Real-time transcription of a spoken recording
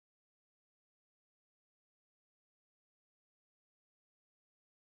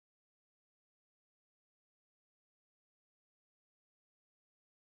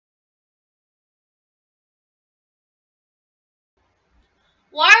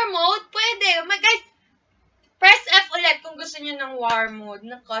War mode? Pwede. Guys, press F ulit kung gusto niyo ng war mode,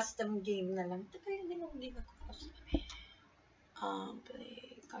 ng custom game na lang. Teka, hindi nag-custom.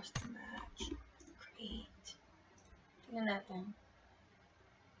 Play, custom match, create. Tingnan natin.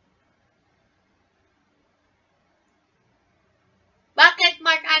 Bakit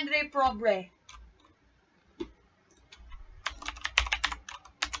Mark Andre Probre?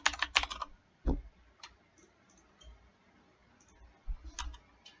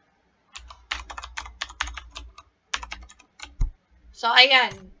 So,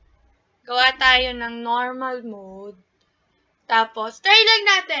 ayan. Gawa tayo ng normal mode. Tapos, try lang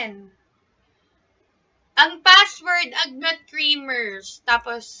natin. Ang password, Agnat Creamers.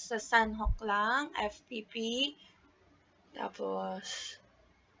 Tapos, sa Sanhok lang, FPP. Tapos,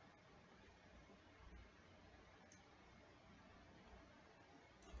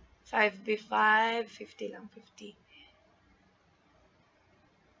 $5B5, 50 lang, 50.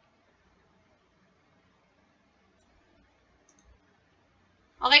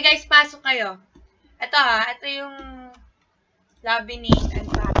 Okay guys, pasok kayo. Ito ito yung lobby name and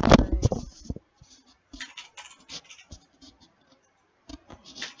password.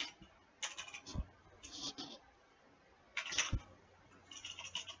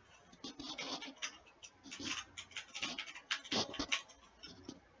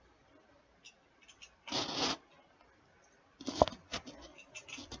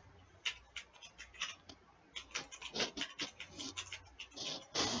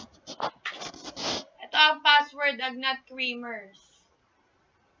 Password, Agnat Creamers.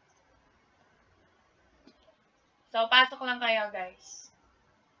 So, pasok lang kayo, guys.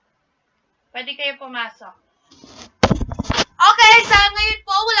 Pwede kayo pumasok. Okay, sa ngayon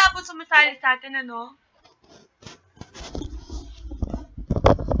po, wala po sumasali sa atin, ano?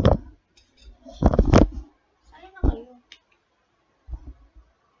 Sali na kayo.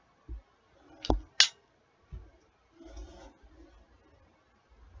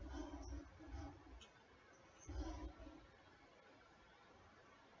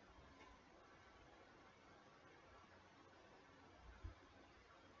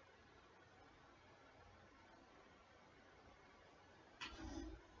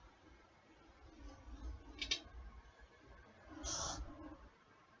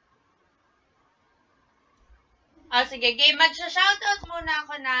 Sige, game. Mag-shoutout muna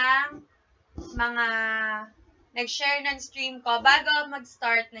ako ng mga nag-share ng stream ko bago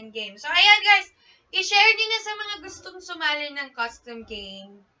mag-start ng game. So, ayan guys, i-share din na sa mga gustong sumali ng custom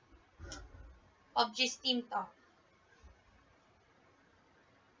game. PUBG Steam to.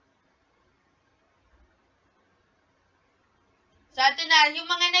 So, ito na. Yung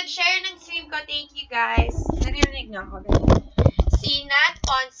mga nag-share ng stream ko, thank you guys. Narinig na ako guys. Si Nat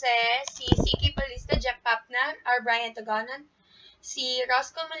Ponce, si Siki Palista, Jeff Papna, R. Brian Taganon, si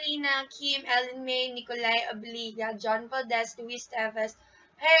Roscoe Molina, Kim, Ellen May, Nicolay Obliga, John Valdez, Luis Teves,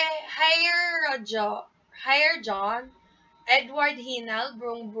 Higher John, Edward Hinal,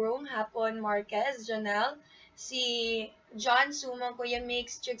 Brung, Hapon Marquez, Jonel, si John Sumo, Kuya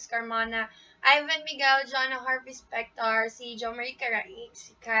Mix, Chicks Carmona, Ivan Miguel, John Harvey Spector, si Jomari Caraig,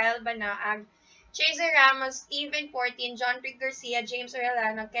 si Kyle Banaag, Chaser Ramos, Steven Portin, John Rick Garcia, James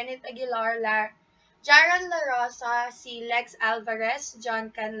Orellano, Kenneth Aguilar, Jaron La Rosa, si Lex Alvarez,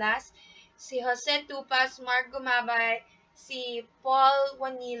 John Canlas, si Jose Tupas, Mark Gumabay, si Paul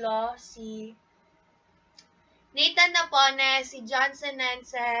Wanilo, si Nathan Napone, si John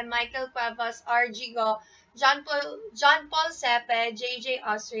Senense, Michael Cuevas, RG Go, John Paul Sepe, JJ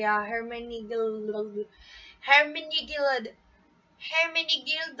Austria, Hermenegildo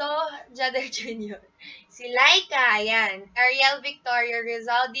Jader Jr., si Laika, ayan, Ariel Victoria,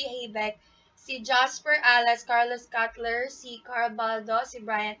 Rizaldi Haybeck, si Jasper Alas, Carlos Cutler, si Carl Baldo, si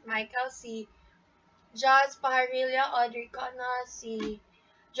Bryant Michael, si Joss Pajarillo, Audrey Cona, si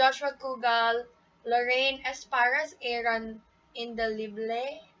Joshua Kugal, Lorraine Esparas, Aaron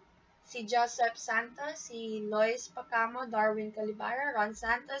Indelible, si Joseph Santos, si Lois Pacamo, Darwin Calibara, Ron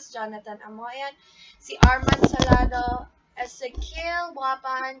Santos, Jonathan Amoyan, si Armand Salado, Ezekiel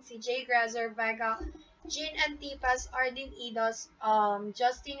Wapan, si Jay Grazer Vega, Jean Antipas, Ardin Idos,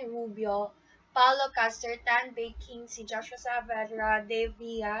 Justin Rubio, Paulo Castertan, Baking, si Joshua Saavedra, Dave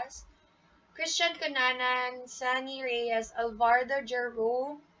Diaz, Christian Conanan, Sunny Reyes, Alvardo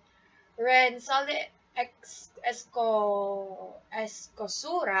Jeru, Ren Sole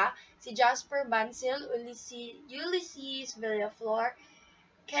Escosura, si Jasper Bansil, Ulysses Villaflor,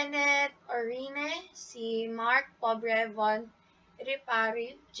 Kenneth Orine, si Mark Pobre, Von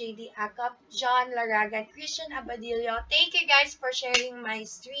Ripari, JD Akap, John Laragan, Christian Abadillo. Thank you guys for sharing my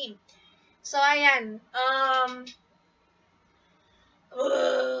stream. So, ayan.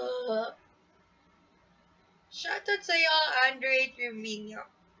 Shoutout sa'yo, Andre Trevino.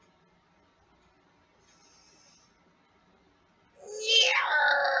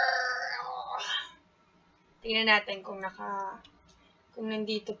 Tingnan natin kung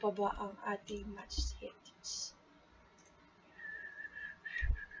nandito pa ba ang ating match hits.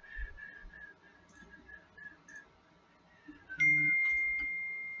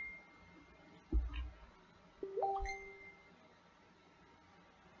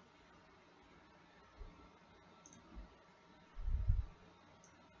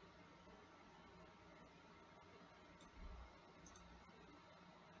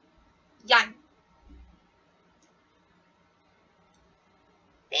 Yan.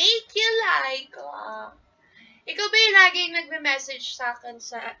 Thank you, Laika. Ikaw ba yung laging nagme-message sa akin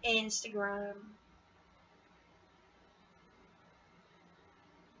sa Instagram?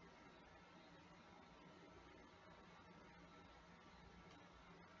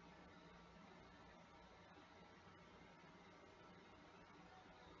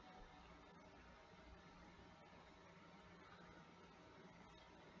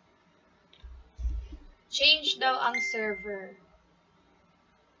 Change daw ang server.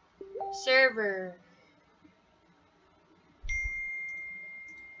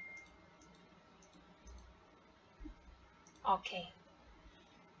 Okay.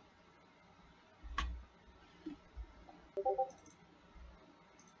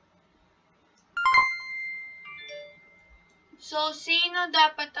 So, sino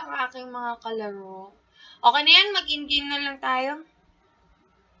dapat ang aking mga kalaro? Okay na yan, mag-in-game na lang tayo.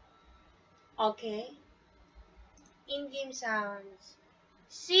 Okay. In-game sounds.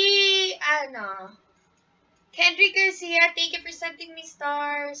 Si, Aeriel Garcia, thank you for sending me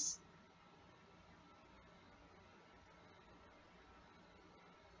stars.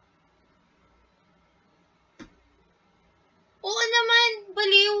 Oo naman,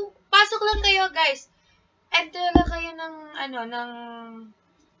 baliw. Pasok lang kayo, guys. Enter lang kayo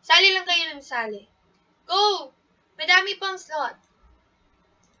sali lang kayo ng sali. Go! Madami pang slot.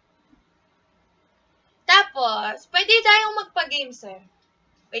 Tapos, pwede tayong magpa-game, sir.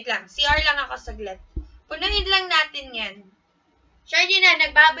 Wait lang, CR lang ako saglit. Punuhin lang natin yan. Share nyo na,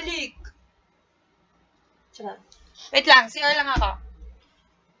 nagbabalik. Charot. Wait lang, CR lang ako.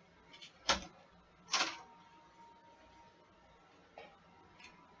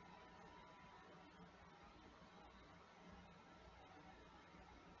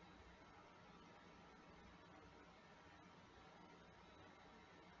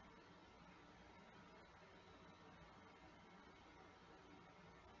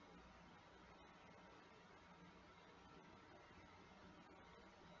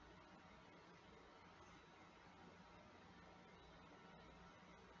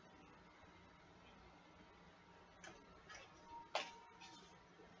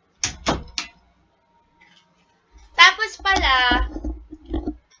 Tapos pala,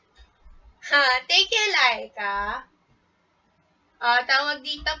 thank you, Laika. Tawag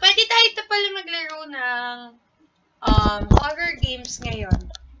dito, pwede tayo pala maglaro ng horror games ngayon.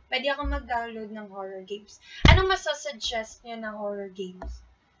 Pwede ako mag-download ng horror games. Anong masasuggest nyo ng horror games?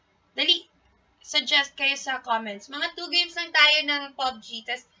 Dali, suggest kayo sa comments. Mga 2 games lang tayo ng PUBG,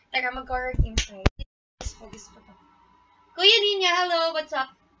 tas mag-horror games tayo. Focus pa to. Kuya Ninya, hello, what's up?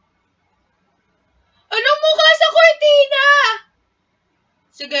 Anong mukha sa kortina?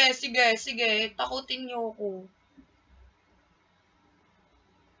 Sige. Takutin niyo ako.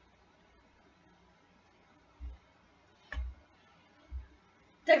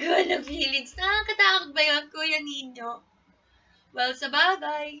 Tagawan ng feelings. Nakakatakot ba yun, Kuya Ninyo? Well, sa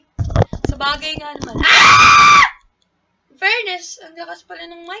bagay. Sa bagay nga naman. Ah! Fairness, ang lakas pala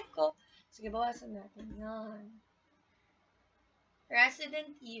ng mic ko. Sige, bawasan natin. Yan.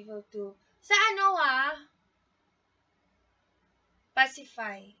 Resident Evil 2. Sa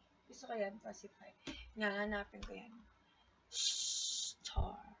Pacify. Gusto ko yan, Pacify. Hanapin ko yan.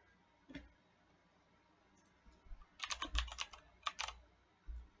 Star.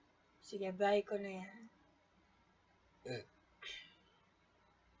 Sige, buy ko na yan.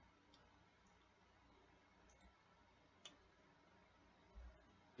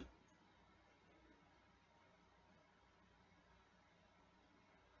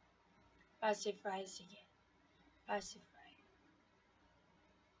 Pacify, sige. Pacify.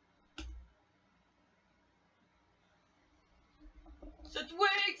 Sa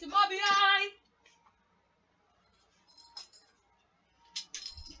tuwing sumabiyay!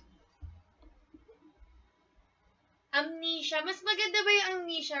 Amnesia. Mas maganda ba yung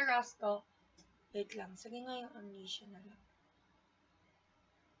Amnesia, Roscoe? Wait lang. Sige nga yung Amnesia na lang.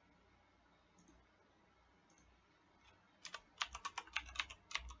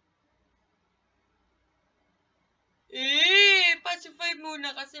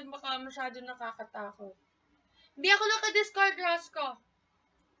 muna kasi baka masyado nakakatakot. Hindi ako naka-discard, Rosco.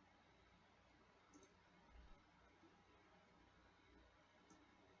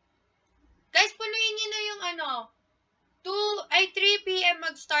 Guys, punuin nyo na yung 3 p.m.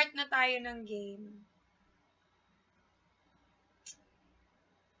 mag-start na tayo ng game.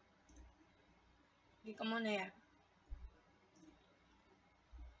 Hindi ka muna yan.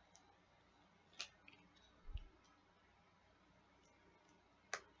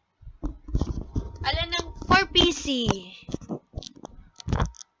 Alam ng for PC.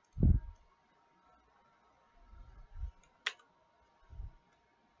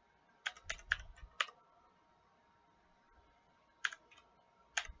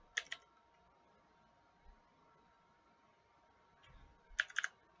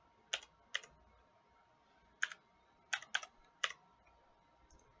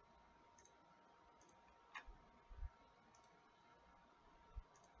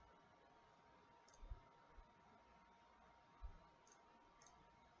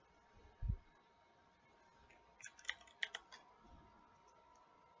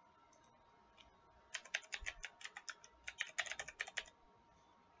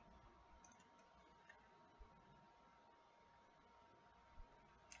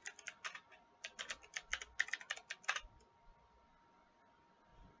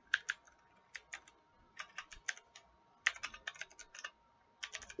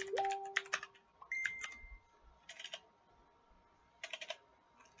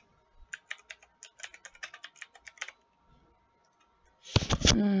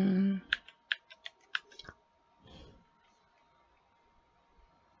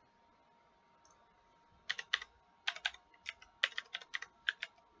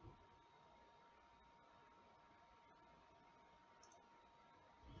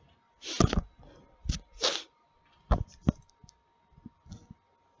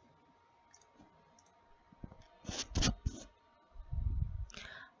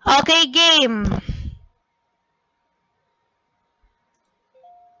 Okay, game.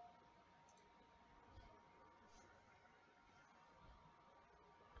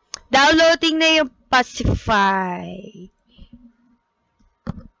 Downloading na yung Pacify.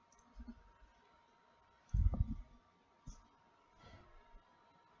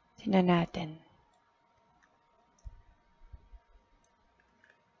 Tingnan natin.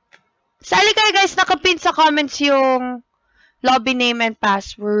 Sali kayo guys, nakapin sa comments yung lobby name and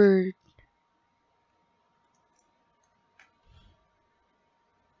password.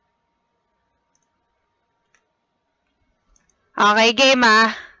 Okay, game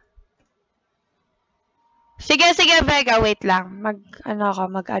Sige, Vega, wait lang.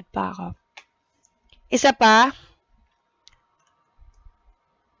 Mag-add pa ako. Isa pa.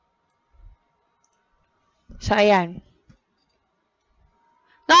 So, ayan.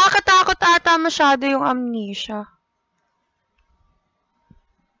 Nakakatakot ata masyado yung amnesia.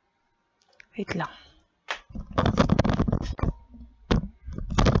 Wait lang.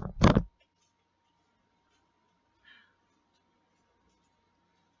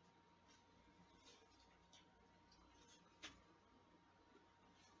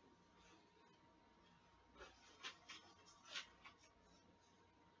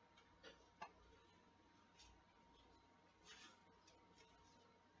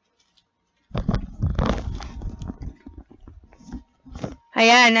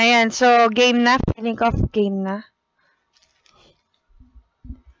 Ayan. So, game na. Feeling ko game na.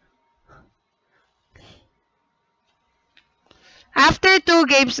 After 2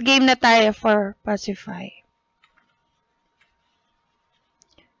 games, game na tayo for Pacify.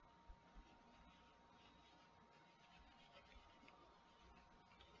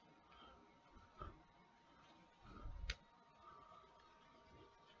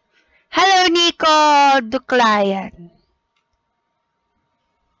 Hello, Nico Duklayan.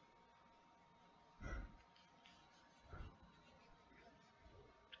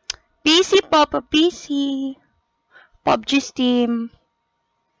 PC po, PC. PUBG Steam.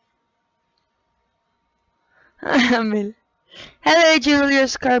 Hello,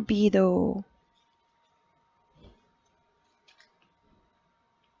 Julius Carbido.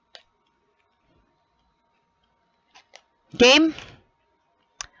 Game?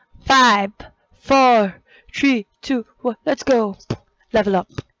 5, 4, 3, 2, 1, let's go. Level up.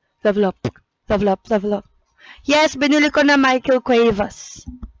 Yes, binili ko na Michael Cuevas.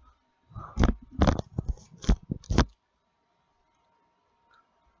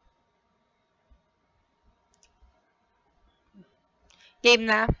 Game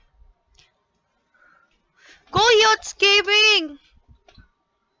na. Go Yachts Gaming!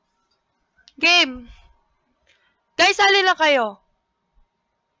 Game. Guys, sali lang kayo.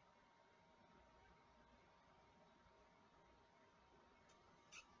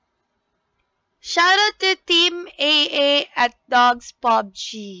 Shoutout to Team AA at Dogs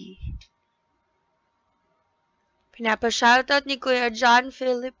PUBG. Pinapa-shoutout ni Kuya John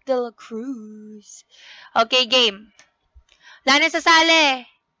Philip de la Cruz. Okay, game. Wala na sasali.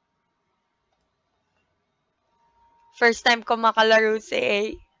 First time ko makalaro si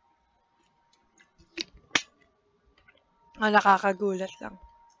A. Nakakagulat lang.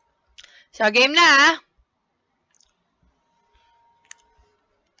 So, game na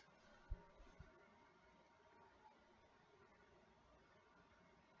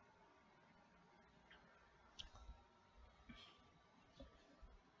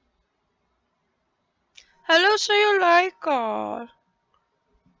Hello sa'yo, Laika.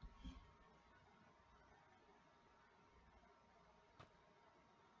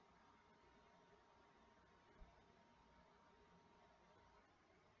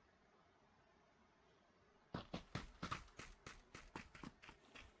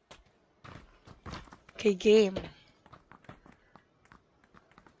 Okay, game.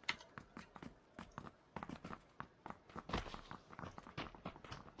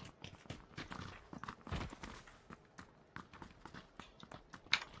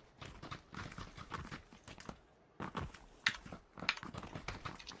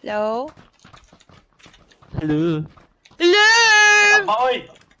 Hello? Hello? Hello! Oy!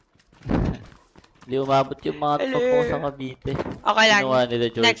 Hindi umabot yung mga top ko sa Cavite. Okay lang. Ginawa nila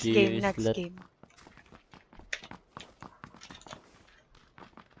Next Georgie game, yung next slot. game.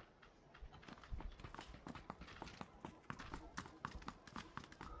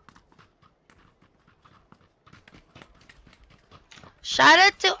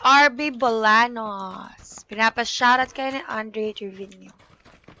 Shoutout to RB Bolanos. Pinapa-shoutout kayo ni Andre Trevino.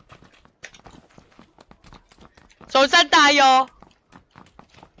 So, saan tayo?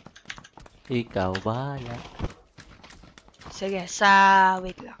 Ikaw, bahala. Sige,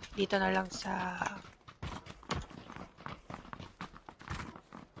 wait lang. Dito na lang sa...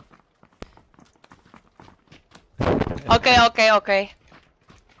 Okay.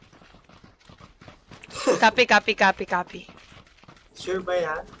 Copy. Sure ba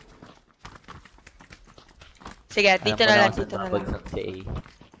yan? Sige, dito na lang, dito na lang. Bagsak si A.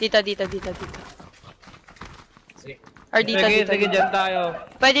 Dito. Sige. Or dito. Sige, dyan tayo.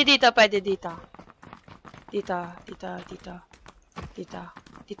 Pwede dito.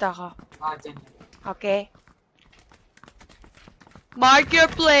 Dito ako. Dyan. Okay. Mark your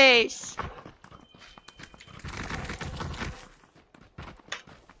place.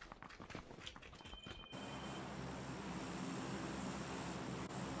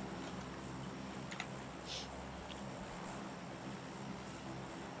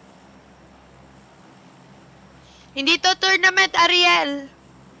 Hindi to tournament, Ariel.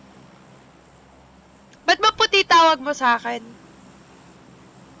 Ba't maputi tawag mo sa akin?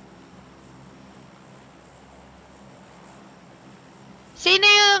 Sino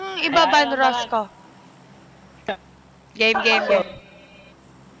yung ibaban, Rosco? Game.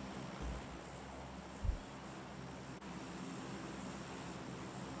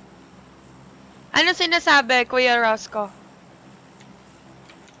 Ano sinasabi, Kuya Rosco?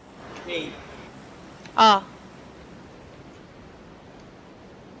 Hey. Oh.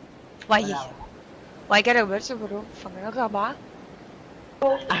 Why ka na ba? Siguro, pangano ka ba?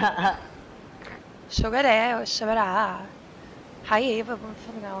 Sugare, sabara. Hi, film.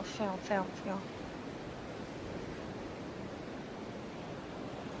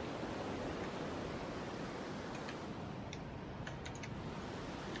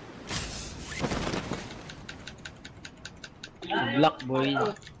 Black boy.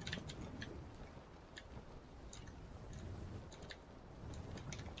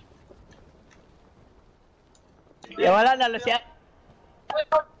 Wala na siya.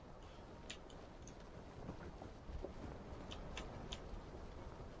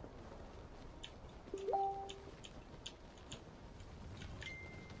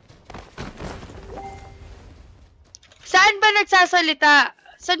 Saan ba nagsasalita?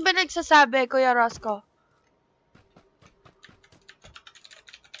 Saan ba nagsasabi, Kuya Rosco?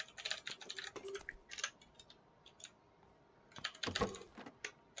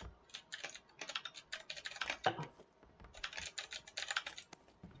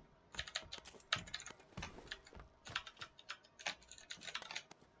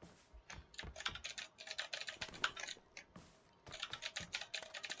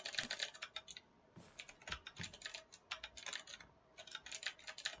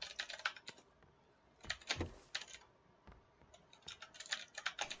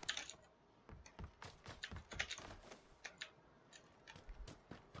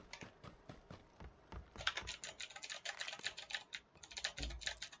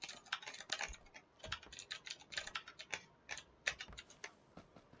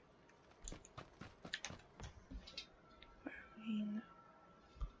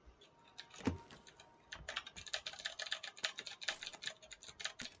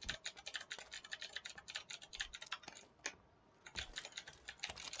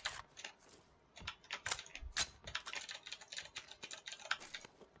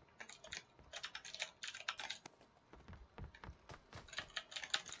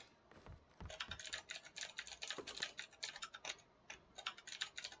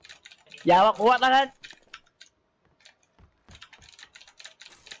 Yawa, kuha ka lahat.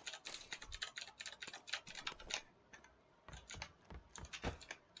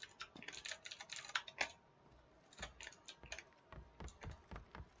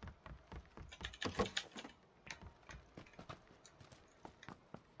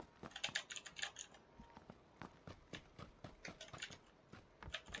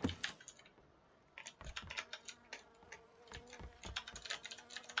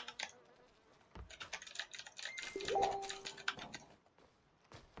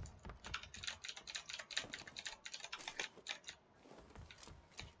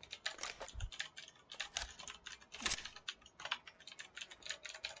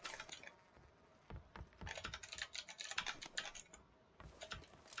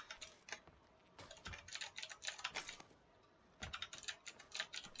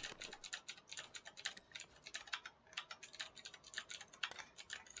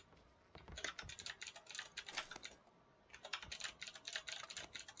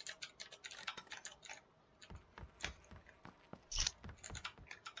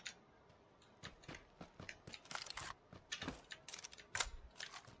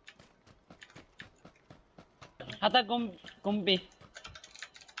 Hatag kumpi.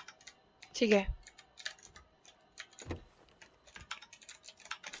 Sige.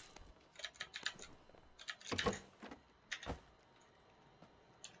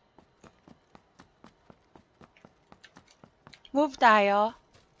 Move tayo.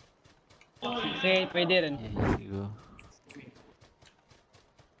 Sige, pwede rin. Siguro.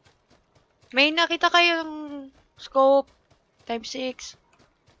 May nakita kayong scope times 6.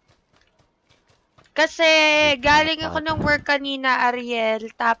 Kasi galing ako ng work kanina,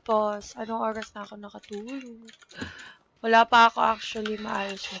 Ariel. Tapos, anong oras na ako nakatulog? Wala pa ako actually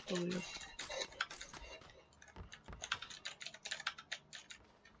maayos na tulog.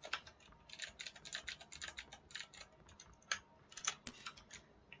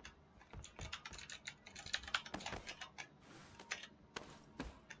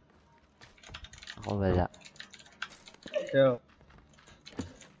 Ako wala. So,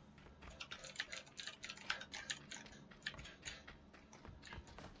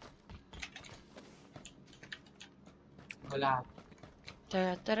 Wala.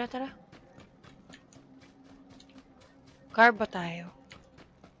 Tara. Car ba tayo?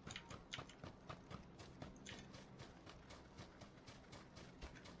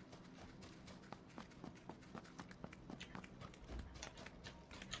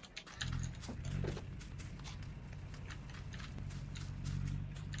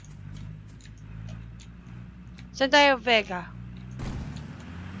 Saan tayo, Vega?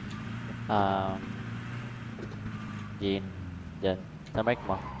 Jean. Diyan. Sa mic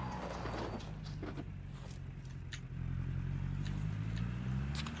mo.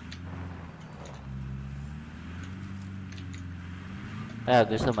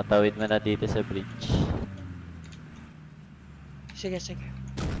 Gusto matawid mo na dito sa bridge. Sige.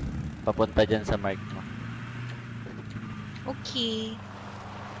 Papunta dyan sa mark mo. Okay.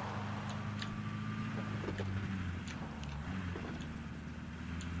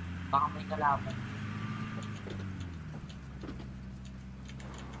 Baka may kalaban.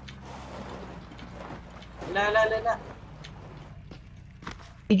 La.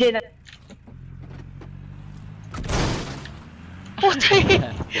 DJ na. Putay!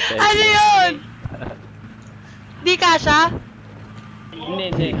 Ano yun? Di kasha?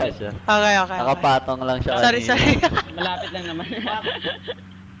 Hindi. Siya. Okay. Nakapatong lang siya Sorry. Malapit lang naman.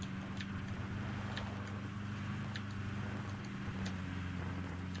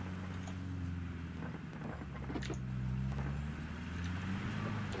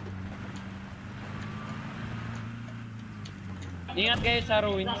 Ingat kayo sa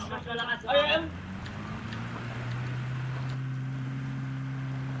ruins. Ayun!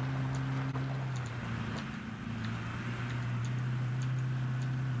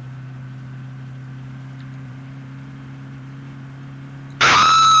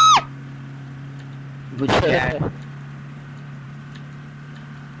 Good shot.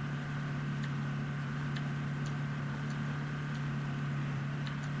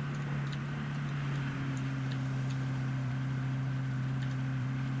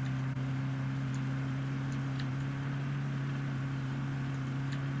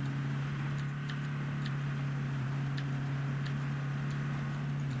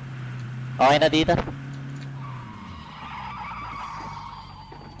 Okay na dito.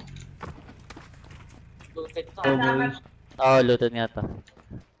 Looted to. Oo, looted nga to.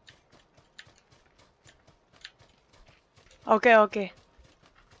 Okay.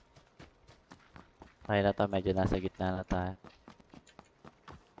 Okay na to, medyo nasa gitna na tayo.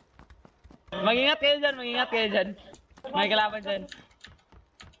 Mag-ingat kayo dyan, mag-ingat kayo dyan. May kalaban dyan.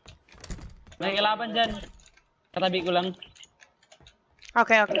 May kalaban dyan. Katabi ko lang.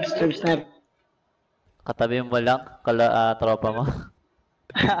 Okay, okay. Katabi mo lang, tropa mo.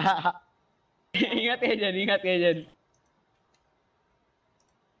 Ingat kayo dyan, ingat kayo dyan.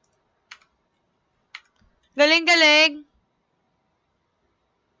 Galing-galing.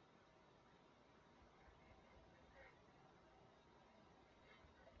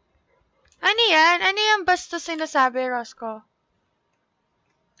 Ano yan? Ano yung basta sinasabi, Roscoe?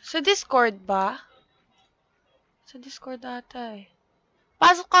 Sa Discord ba? Sa Discord ata eh.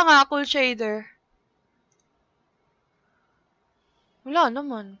 Pasok ka nga, cool shader. Wala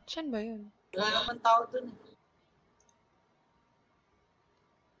naman. Saan ba yun? Wala naman tao dun eh.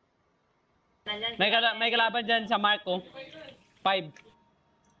 May kalaban dyan sa Marco. 5.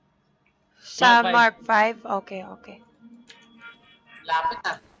 Sa Mark Mark 5? Okay, okay. Lapit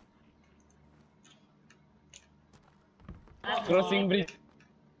na. Crossing bridge.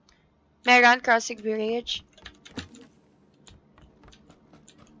 Meron, crossing bridge.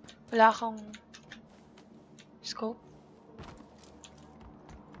 Wala akong scope.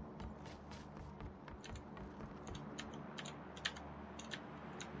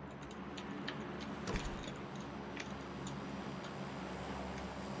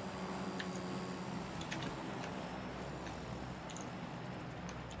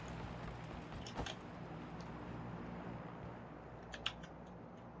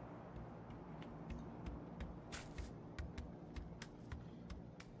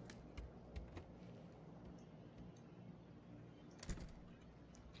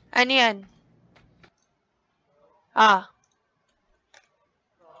 Ano yan? Ah.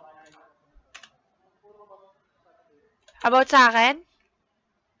 About sa akin?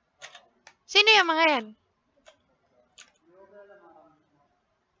 Sino yung mga yan?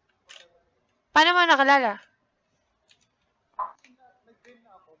 Paano mo nakalala?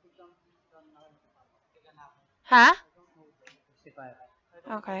 Ha?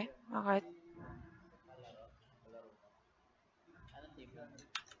 Okay, okay.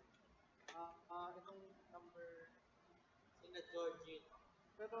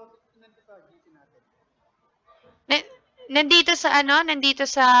 Na- nandito sa ano? Nandito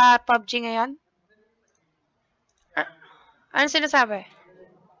sa PUBG ngayon? Ah, ano sinasabi?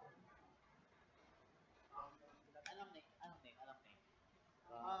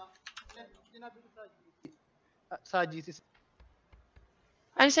 Sa GC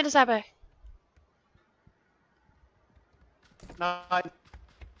Ano sinasabi? na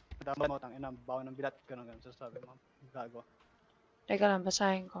dama mo tang inang bawo ng bilat ko ng sasabi mo. Gago. Teka lang,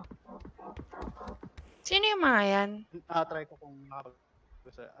 basahin ko. Sino yung mga yan? Try ko kung makapag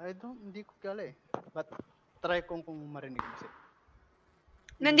hindi ko kala eh. But try kung marinig kasi.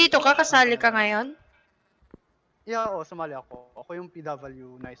 Nandito ka? Kasali ka ngayon? Yeah, sumali ako. Ako yung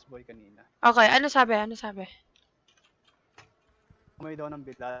PW nice boy kanina. Okay, ano sabi? Ano sabi? May daw ng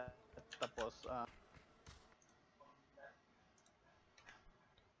bilat tapos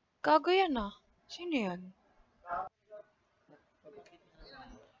Gago yan ah. Sino yan?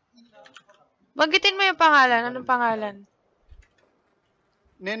 Banggitin mo yung pangalan. Anong pangalan?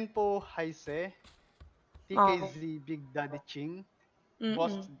 Nenpo Haise, TKZ Big Daddy Ching,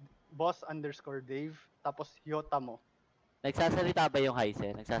 boss _ Dave, tapos Yotamo. Nagsasalita ba yung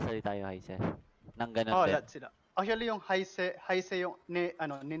Haise? Nagsasalita yung Haise? Nang ganun din? Lahat sila. Actually yung Haise yung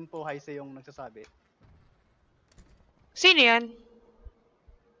Nenpo Haise yung nagsasabi. Sino yan?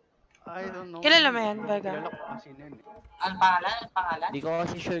 I don't know. Kilala mo yan, Vega? Kilala ko kung sino yun eh. Ang pangalan? Ang pangalan? Hindi ko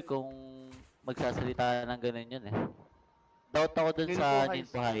kasi sure kung magsasalita ng ganun yun eh. Doubt ako dun sa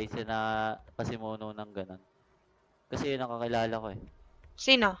Ninpo Haise na pasimuno ng ganun. Kasi yun ang kakilala ko eh.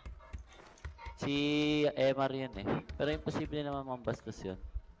 Sino? Si Emar yun eh. Pero imposible naman mambastos yun.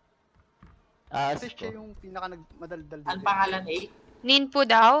 Ask Kasi ko. siya yung pinaka nagmadaldal Ang pangalan eh? Ninpo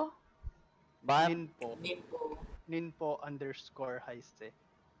daw? Baka Ninpo _ Haise.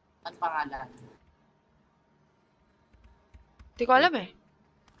 Ang pangalan? Hindi ko alam eh.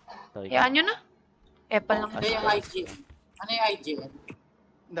 sorry. Hayaan nyo na. Epal lang. Ano yung IGN? Ano yung IGN?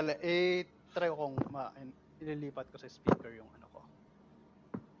 Dali, try ko kung ililipat ko sa speaker yung ano ko.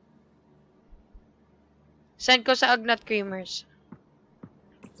 Send ko sa Agnat Creamers.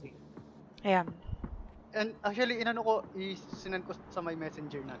 Ayan. And actually, sinend ko sa my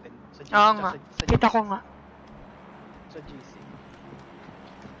messenger natin. Sa GC. Oo nga. Kita ko nga. Sa GC.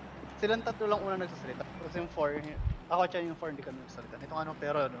 Silang tatlo lang una nagsasalita. Kasi yung 4, ako at siya yung 4 hindi kami nagsasalita. Itong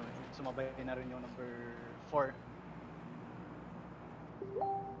pero sumabay na rin yung number 4.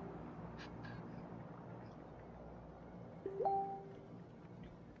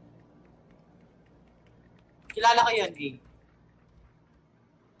 Kilala ko yun, eh.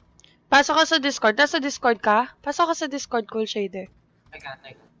 Pasok ka sa Discord. Nasa Discord ka? Pasok ka sa Discord, Cool Shader. Teka,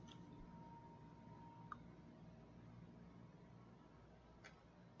 teka.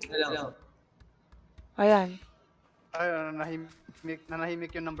 Hello. Ayan. Ay,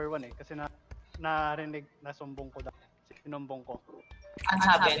 nanahimik yung number 1 eh. Kasi narinig na sumbong ko dahil. Sinumbong ko. Ang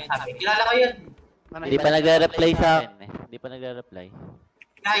sabi. Kilala ko yun. Hindi pa nagre-reply sa akin eh. Hindi pa nagre-reply.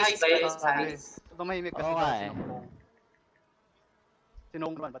 Nice ba yun? Nice. Tumahimik kasi Oo daw nga eh. sinumbong.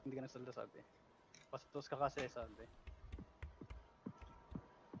 Sinumbong ba't hindi ka nagsalita sabi? Pastos ka kasi sabi.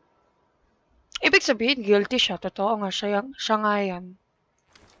 Ibig sabihin, guilty siya. Totoo nga, siya nga yan.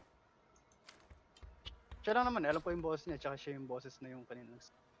 Siya lang naman, alam ko yung boss niya, tsaka siya yung boses na yung kanina.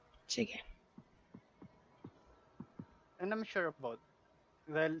 Sige. And I'm sure about,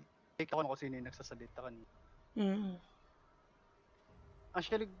 dahil take ako na kung sino yung nagsasalita kanina.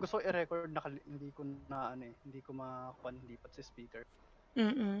 Actually, gusto ko i-record na hindi ko na hindi ko lipat sa speaker.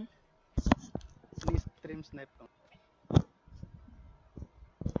 Ni-stream snipe ko.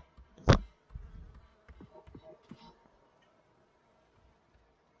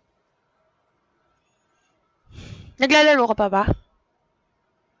 Naglalaro ka pa ba?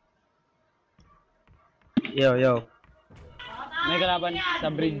 Yo. May kalaban sa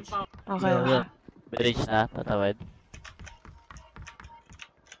bridge. Okay. Yo. Bridge na, tatawid.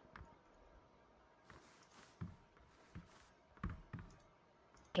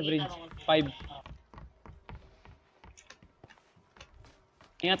 Sa bridge. 5.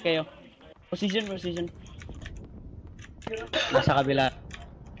 Ingat kayo. Position. Nasa kabila.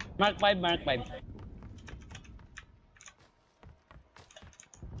 Mark 5.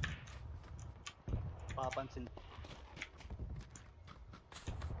 Papansin.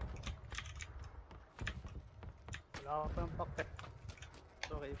 Wala ka pa yung pakpet.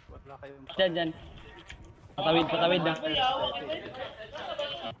 Okay, wala kayong pakpet. Dyan. Patawid na.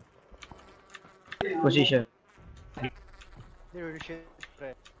 Position. Leadership,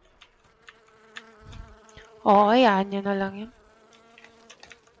 pre. Oo, yan. Yan na lang yun.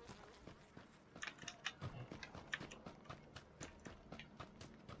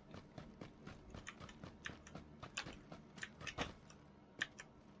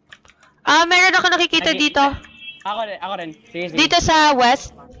 Meron ako nakikita dito. Ako rin. Sige. Dito sa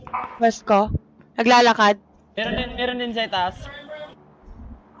west. West ko. Naglalakad. Meron din sa taas.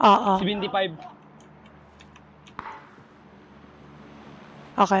 Oo. 75.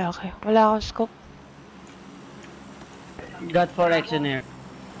 Okay. Wala akong scope. Got 4 action here.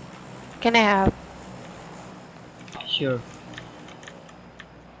 Can I have? Sure.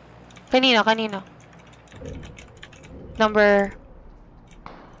 Kanino? Number...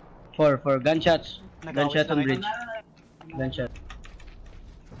 4. Gunshots. Gunshot on Nag-awit bridge. Gunshot.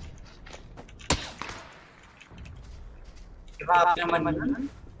 Grabe naman.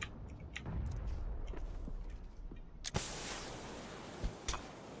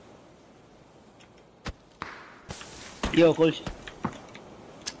 Yo, cool.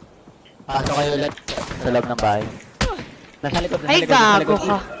 Pasok kayo ulit sa loob ng bahay. Nasa likod. Ay, gago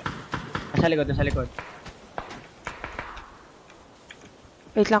ka. Nasa likod.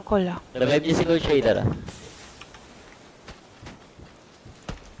 Wait lang ko lang. Revive niyo si Cool Shader ah.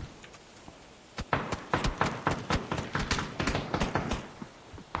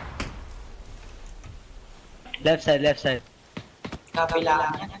 Left side.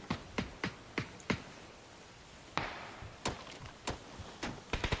 Kapilaan yan.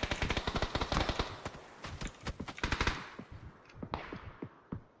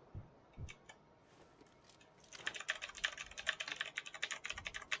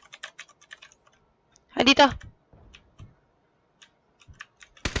 Dito.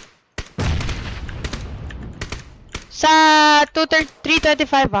 Sa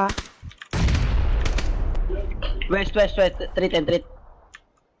 325 ah. West. 310.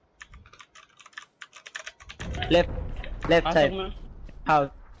 Left Pasok side. mo.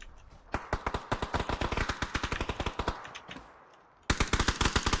 Out.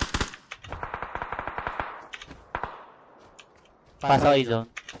 Pasok kayo zone.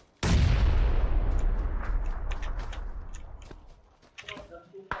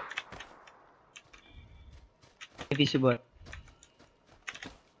 Visible.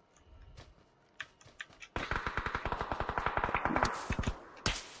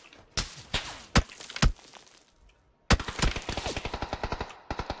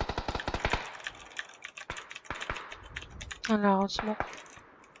 Wala akong smoke.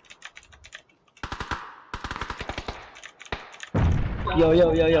 Yo.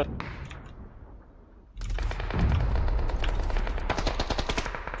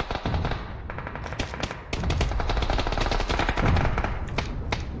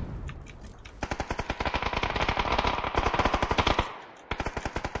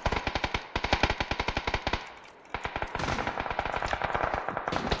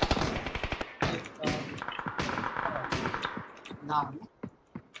 Dami.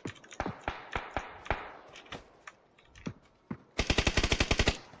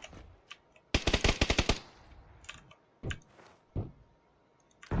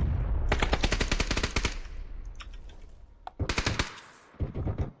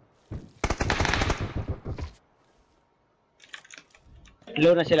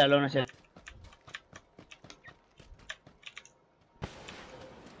 Low na sila, low na sila.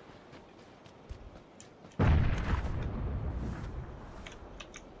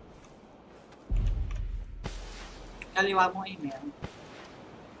 Kaliwa mo email.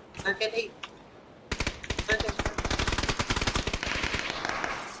 Circle 8. Circle.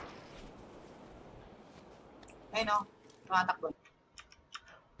 Ay no, tumatakbo.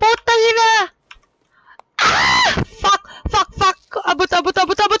 Putang ina! Ah! Fuck! Fuck! Fuck! Abot! Abot!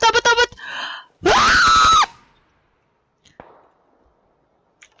 Abot! Abot! Abot! Abot! Ah!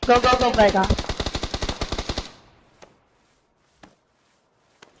 Go! Go! Go! Vega.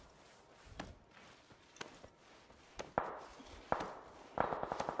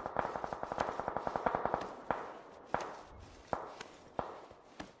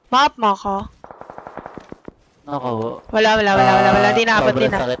 Map mo ako? Ako. Wala. Di na abot, di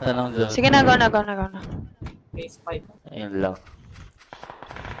Sobrang na. sakit na ng dyan. Sige na, go na. Phase 5. Ayun lang.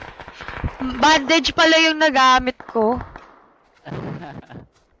 Bandage pala yung nagamit ko.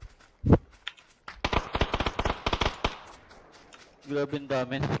 Grabe ang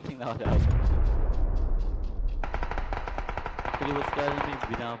dami nating nakakalaban. Kaliwat ka lang may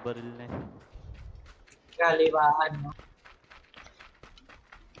binabaril na eh. Kaliwaan mo.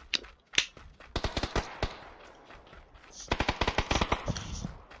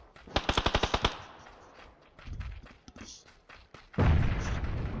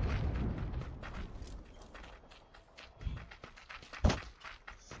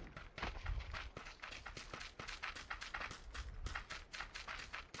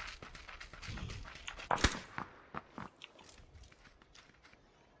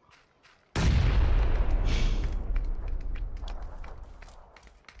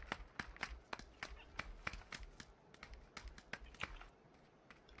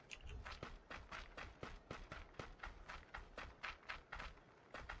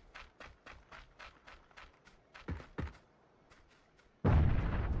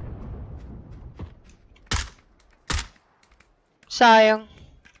 Sayang.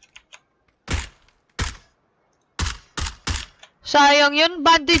 Sayang yun.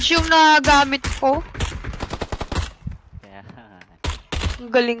 Bandage yung nagamit ko. Kaya,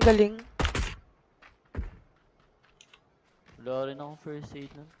 Ang galing. wala rin akong first aid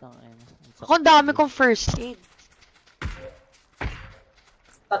nun. Tangin. Ako ang dami kong first aid.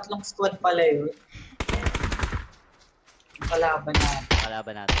 Tatlong squad pala yun. Kalaban natin.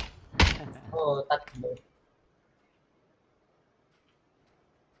 Kalaban natin. Oo, tatlo.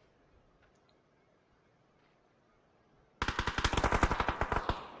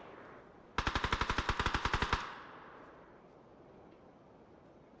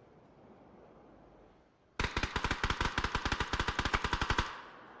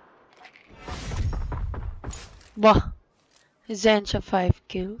 Bah. Zencha 5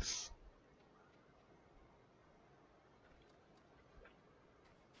 kills.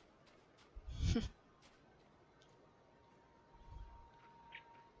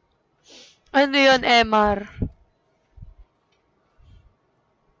 Ano yun, MR?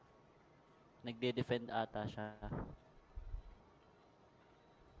 Nagde-defend ata siya.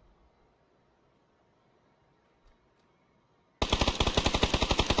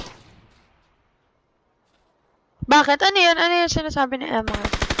 Bakit? Ano yun? Ano yung sinasabi ni MR?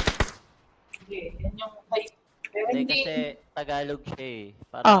 Hindi, yan yung height. Pero Hindi hindi. kasi Tagalog siya eh.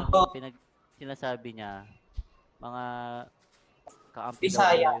 Parang Ah. sinasabi niya, mga kaampi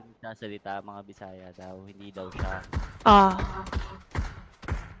Bisaya. daw yung sasalita, mga Bisaya daw, hindi daw siya. Ah.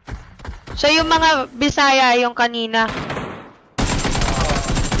 So, yung mga Bisaya, yung kanina,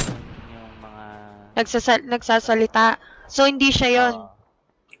 Yung mga... nagsasalita. So, hindi siya yun.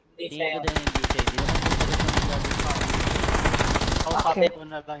 Hindi Hindi siya ko yun. din hindi siya. Hindi naman Ako Okay. ko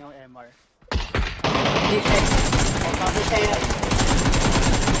na lang yung MR. Hindi siya yun. Hindi siya yun.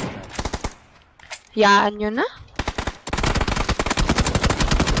 Yaan nyo na.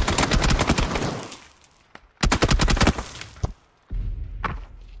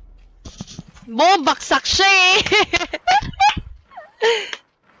 Baksak siya eh.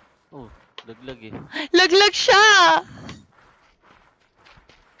 Oh, laglag eh. Laglag siya.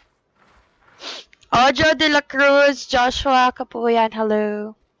 Ojo de la Cruz, Joshua Kapuyan,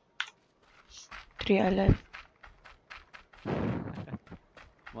 hello. 3 alive.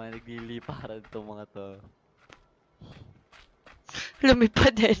 Mga nagliliparan to mga to.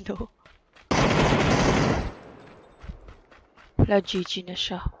 Lumipad eh, no? Wala, GG na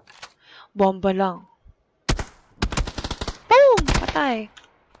siya. Bomba lang. Boom! Patay.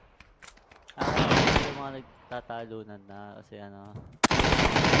 Yung mga nagtatalunan na kasi ano.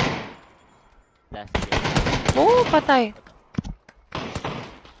 Last game. Oo, patay.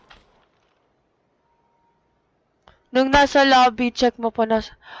 Nung nasa lobby, check mo pa na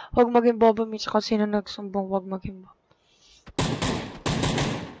huwag maging bobo minsan kung sino nagsumbong, huwag maging bobo.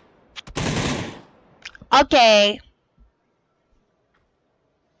 Okay.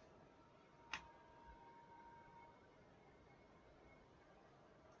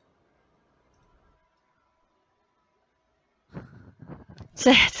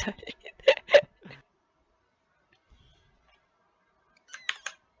 Sorry.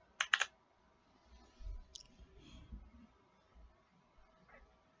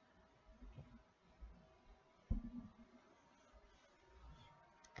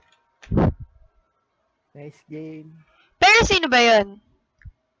 Nice game. Pero sino ba yun?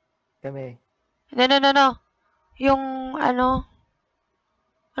 Kami. No. Yung ano?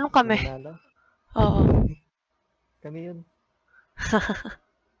 Anong kami? Manalo. Oo. Kami yun.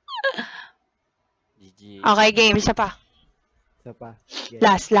 GG. Okay, game. Isa pa. Isa pa. Game.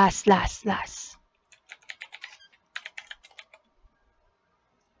 Last.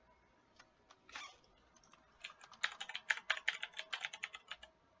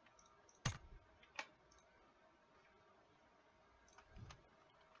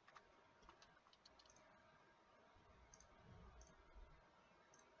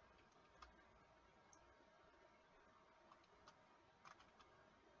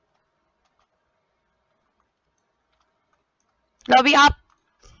 Lobby up.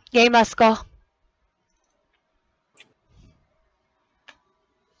 Game ko.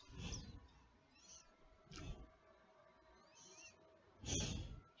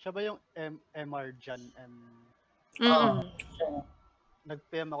 Siya ba yung MR dyan?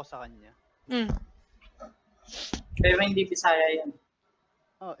 Nag-PM ako sa kanya. Pero hindi Bisaya yan.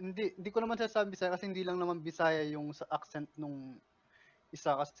 Oh, hindi ko naman sasabi Bisaya kasi hindi lang naman Bisaya yung sa accent nung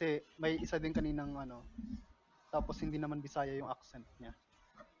isa kasi may isa din kaninang ano. Tapos hindi naman Bisaya yung accent niya.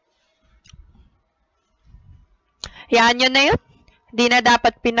 Yan yun na yun. Hindi na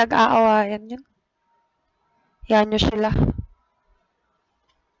dapat pinag-aawayan yun. Yan nyo sila.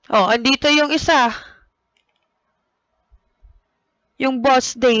 Oh, andito yung isa. Yung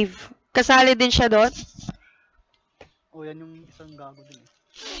boss Dave. Kasali din siya doon. Oh, yan yung isang gago din eh.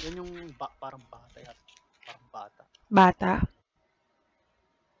 Yan yung parang bata yata. Parang bata. Bata.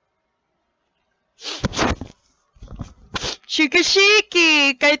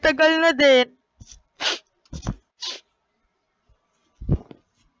 Shiki! Kay tagal na din.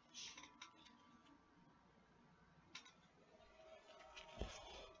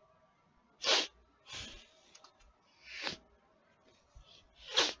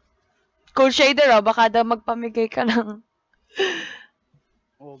 Cool shader, oh. Baka daw magpamigay ka ng...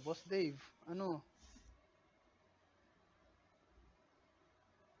 Oh, Boss Dave. Ano?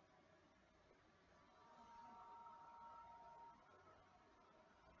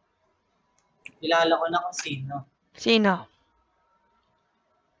 Kilala ko na kung sino. Sino?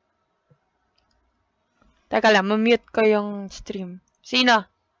 Teka lang, mamute ko yung stream. Sino?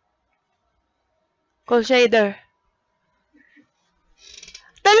 Cool shader.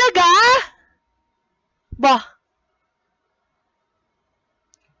 Talaga? Bah.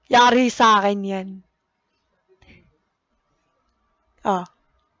 Yari sa akin yan. Oh.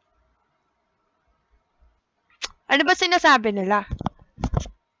 Ano ba sinasabi nila?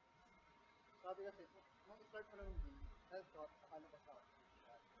 Sabi kasi, nung start ko lang yung game, headshot, akala ko sa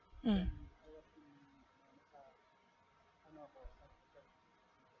Mm.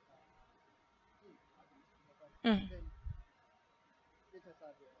 Mm.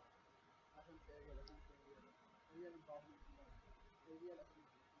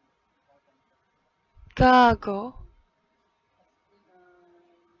 Gago.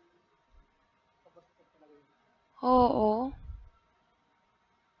 Oo.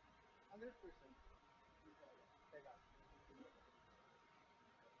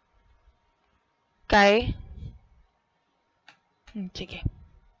 Kay? Sige.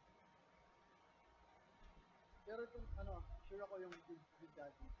 Pero itong ano, sure ako yung big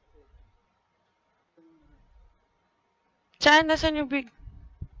daddy. Saan? Nasaan yung big?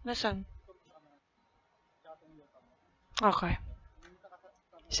 Nasaan? Okay.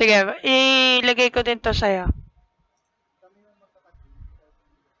 Sige, ilagay ko din to sa'yo.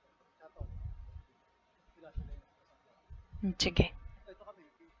 Sige.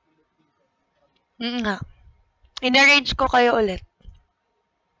 Nga. In-arrange ko kayo ulit.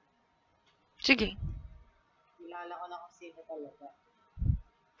 Sige. Kilala ko na kung sino talaga.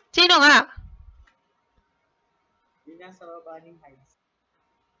 Sino nga? Yung nasa baba ng heights.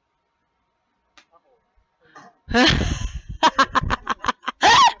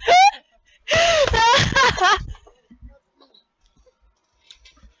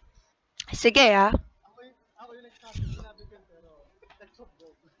 Sige ah. Ako yung sinabi ko pero let's go.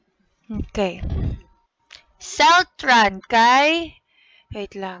 Okay. Celtran kay...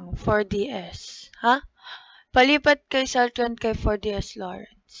 Wait lang. 4DS. Ha? Palipat kay Celtran kay 4DS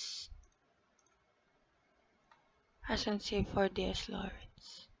Lawrence. Asan si 4DS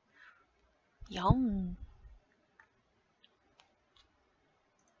Lawrence? Yum.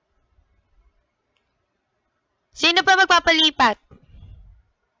 Sino pa magpapalipat?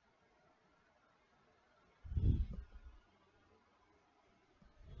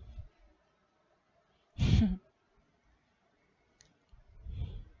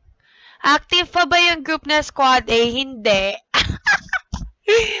 Active pa ba yung group na squad A? Hindi.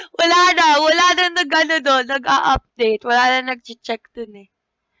 Wala na nag-ano doon, nag-a-update. Wala na nag-check dun eh.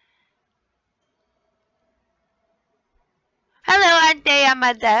 Hello, Antea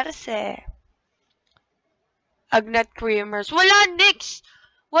Maderse. Agnat Creamers. Wala, Nix!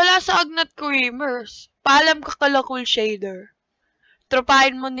 Wala sa Agnat Creamers. Paalam ka kala Cool Shader.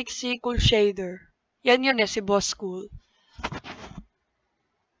 Tropahin mo, Nix, si Cool Shader. Yan yun eh, si Boss Cool.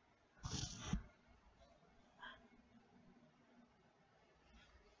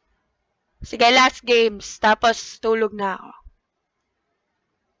 Sige, last games. Tapos, tulog na ako.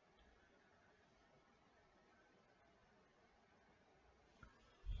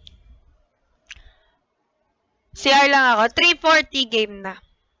 CR lang ako. 340 game na.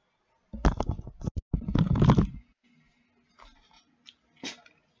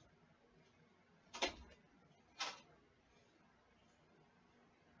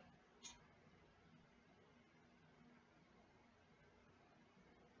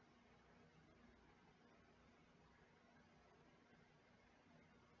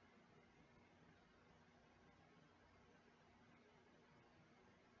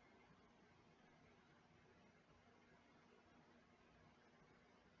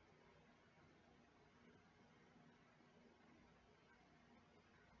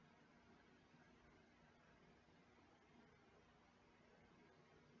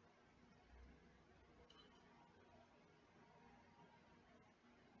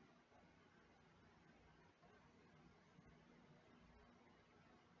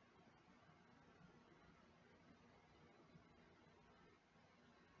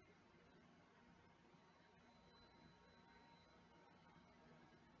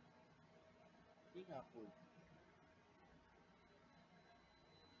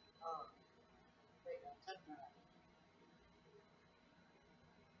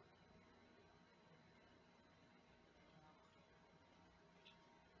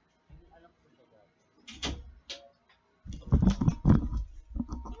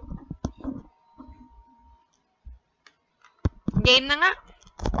 Game na nga.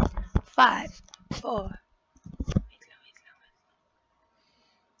 5, 4. Wait lang.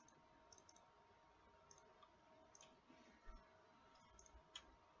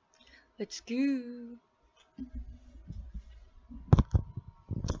 Let's go.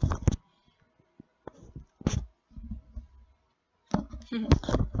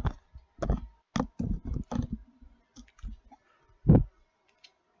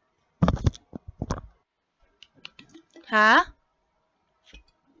 Ha?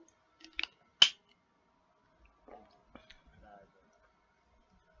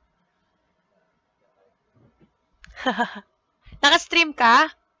 Naka-stream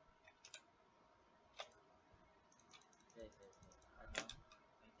ka?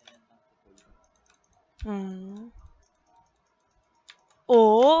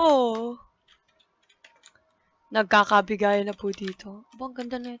 Oo. Nagkakabigayan na po dito. Ang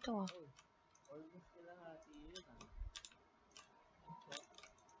ganda na ito ah.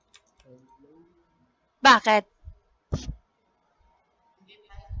 Bakit?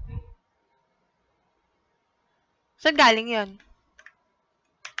 Saan galing yun?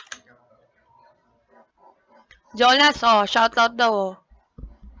 Jonas, oh. Shoutout daw, oh.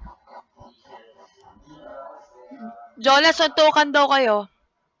 Jonas, suntukan daw kayo.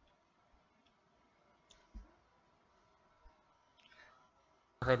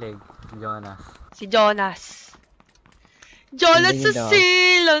 Nakilig, Jonas. Si Jonas. Jonas sa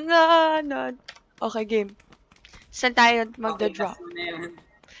silanganan. Okay, game. Saan tayo magda-drop? Okay, na yun.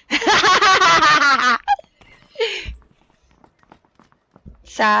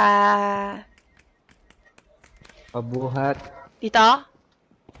 Sa... Pabuhat. Dito?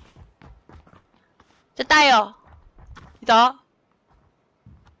 Saan tayo? Dito?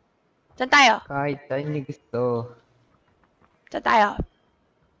 Saan tayo? Kahit saan niyo gusto. Saan tayo?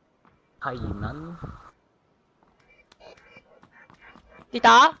 Kainan?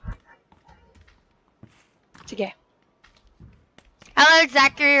 Dito? Sige. Alex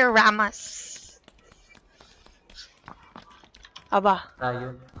Zachary Ramos. Aba.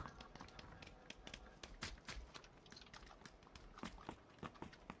 Tayo.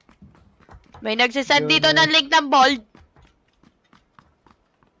 May nagsasend dito ng link ng bold.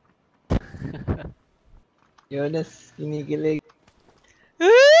 Jonas, kinikilig.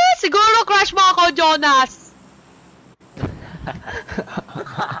 Siguro crush mo ako, Jonas.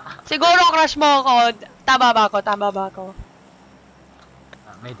 Siguro crush mo ako. Tama ba ako? Tama ba ako?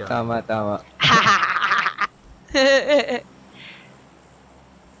 Medyo. Tama.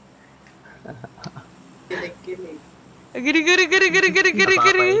 Kilig.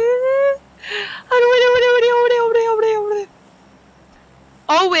 Giri. Ano, wala.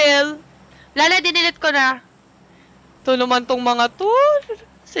 Oh, well. Lala, dinilit ko na. Ito naman tong mga to.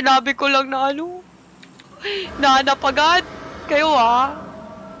 Sinabi ko lang na ano. Nahanap agad. Kayo,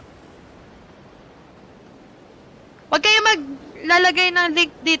 Huwag kayo maglalagay ng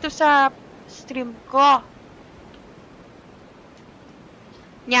link dito sa stream ko.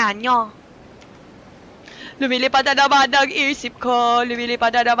 Yan, nyo. Lumilipad na naman ang isip ko.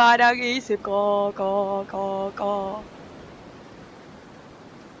 Ko.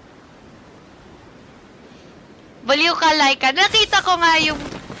 Baliw ka, like ka. Nakita ko nga yung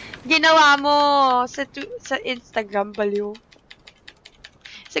ginawa mo sa Instagram, baliw.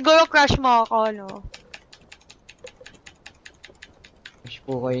 Siguro crush mo ako, no? Push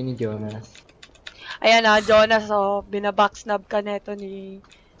po kayo ni Jonas. Ayan Jonas, binabacksnab ka neto ni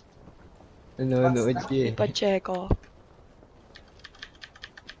Nanonood siya eh. Pacheco.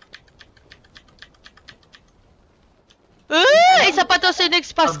 Isa pa to si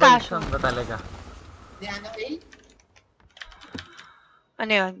Nix Pascasio. Ba talaga? Di ano eh?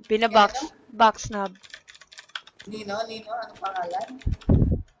 Ano yun? Backsnab. Nino? Anong pangalan?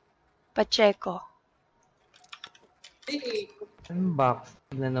 Pacheco. Anong box?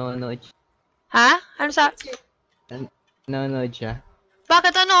 Nanonood siya. Ha? Ano sa... Nanonood siya.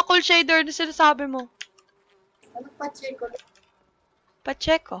 Bakit ano? Cool shader na sinasabi mo? Anong Pacheco?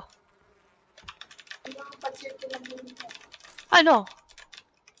 Pacheco. Anong Pacheco lang yun? Ano?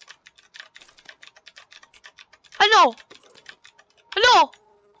 Ano?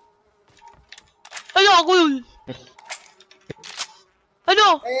 Cool? Ano?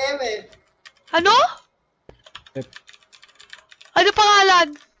 Ano? Ano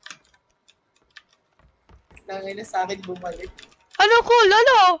pangalan? Nangay na sa akin bumalik. Ano cool?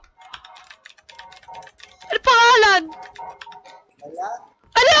 Ano pangalan? Wala.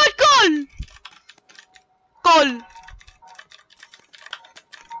 Ano yan, cool? Cool.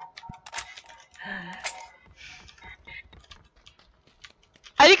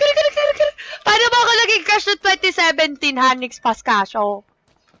 Ay, kali. Paano ba ako naging crush noong 2017, Hanix Pascasio?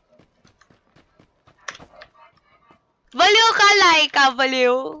 Baliw ka, Laika,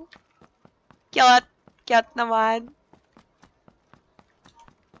 baliw. Cute naman.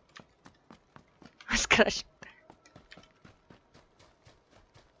 Mas crush.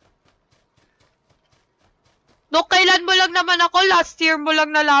 No, kailan mo lang naman ako? Last year mo lang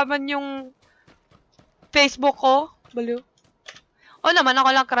nalaman yung Facebook ko? Baliw. O naman, ako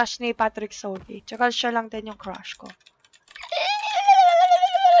lang crush ni Patrick Sogi. Tsaka siya lang din yung crush ko.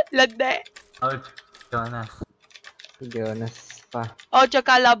 Lande. Oh, Jonas. Jonas pa. O,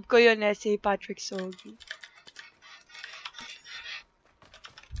 tsaka love ko yun si Patrick Sogi.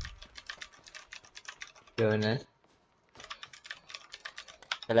 Jonas.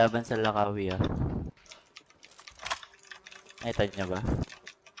 Kalaban sa Lakawi, Nakita niya ba?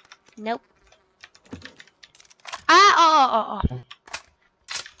 Nope. Oo.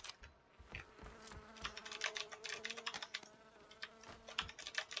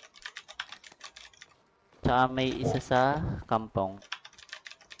 Tsaka may isa sa kampong.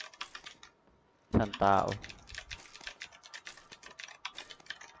 Isang tao.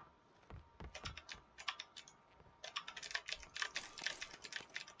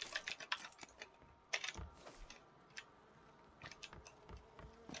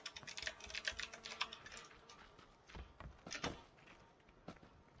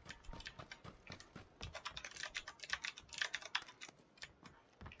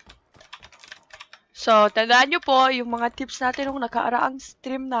 So, tandaan nyo po, yung mga tips natin nung nakaaraang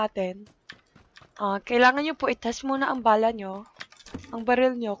stream natin. Kailangan nyo po i-test muna ang bala nyo, ang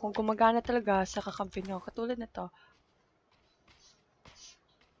baril nyo, kung gumagana talaga sa kakampi nyo. Katulad na to.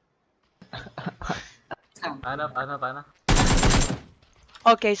 Paano?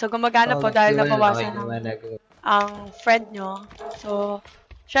 Okay, so gumagana po dahil nabawasan ng Lumanag. ang friend nyo. So,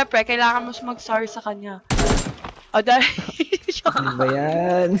 syempre, kailangan mo mag-sorry sa kanya. O, dahil... Ano ba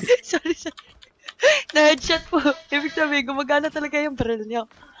yan? sorry. Na-headshot po. Ibig sabihin, gumagana talaga yung barrel nyo.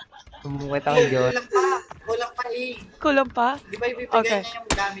 Bumukit akong Diyos. Kulang pa eh. Kulang pa? Di ba ibibigay niya yung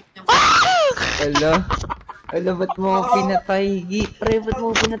gamit niya? Ala, ba't mo ako pinatay? Pre, ba't mo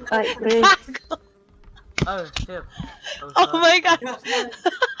ako pinatay, pre? Oh, shit. Oh my God!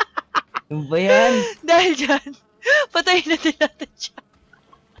 Ano ba yan? Dahil dyan, patayin natin siya.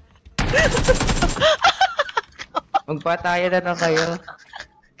 Magpatayan na lang kayo.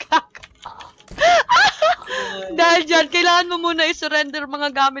 Dahil dyan, kailangan mo muna i-surrender mga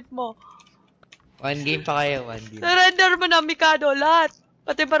gamit mo. One game pa kayo, one game. Surrender mo na, Mikado, lahat.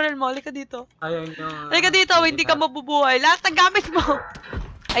 Pati barrel mo, halika dito. Ayaw nyo. Halika dito, hindi ka mabubuhay. Lahat ng gamit mo.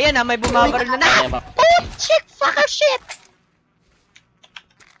 Ayan na, may bumabaril na. Oh, shit, fucker, shit!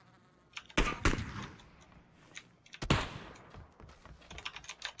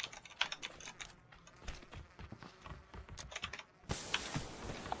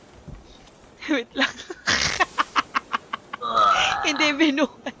 Wait lang. Hindi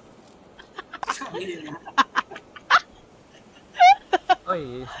binuhay.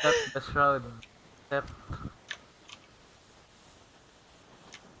 Oy, step the shroud. Step.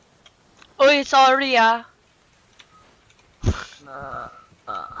 Uy, sorry ah.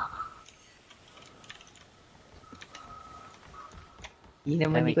 Hindi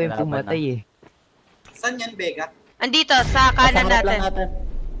naman ko yung pumatay eh. Saan yan, Vega? Andito, sa kanan Nasa harap lang natin.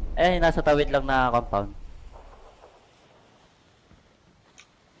 nasa tawid lang na compound.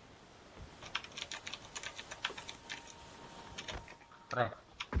 Pre.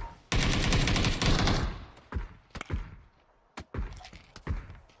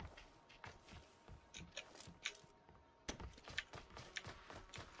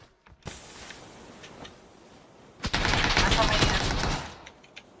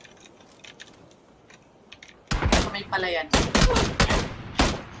 Nasa may palayan.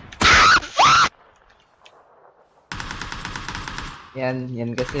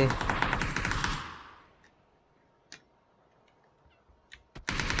 Yan kasi.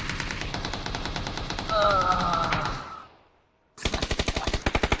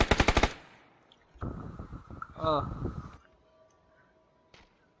 Oh.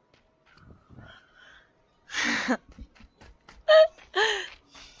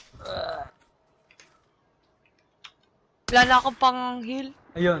 Wala na akong pang heal.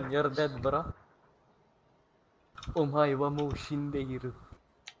 Ayun, you're dead, bro. Omae wa mo shindeiru.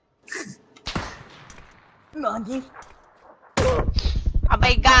 Nani?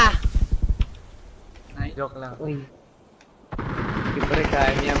 Abay ka! Joke lang. Uy. Hindi pre,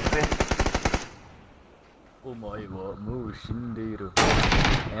 kaya niya pre. Omae wa mo shindeiru.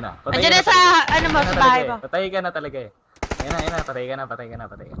 Ayun na. Andiyan na sa, ano mo, sa bahay mo. Patay ka na talaga eh. Ayun na, patay ka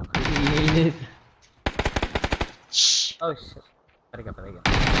na. Iinit. Oh shit. Patay ka.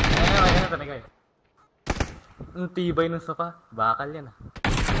 Ayun na talaga eh. Ang tibay ng sofa. Bakal yan ah.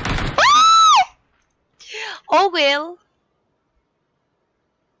 Oh well.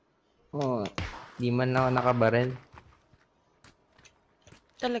 Oh, di man ako nakabarel.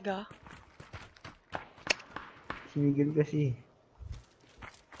 Talaga? Sinigil kasi.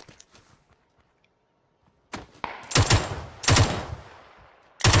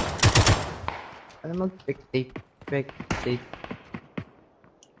 Ano mag-spectate? Spectate.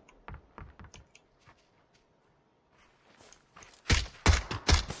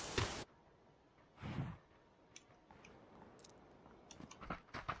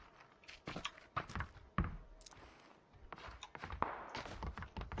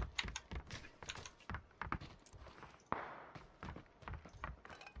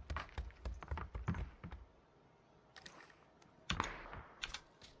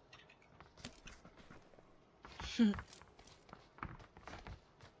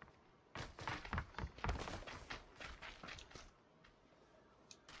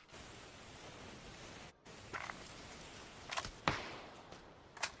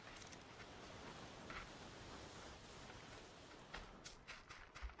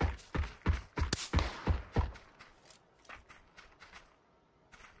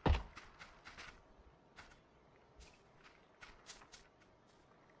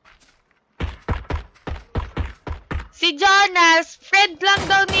 Si Jonas, friend lang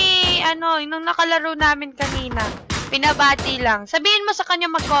daw ni, nung nakalaro namin kanina. Pinabati lang. Sabihin mo sa kanya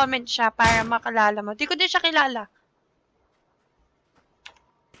mag-comment siya para makalala mo. Di ko din siya kilala.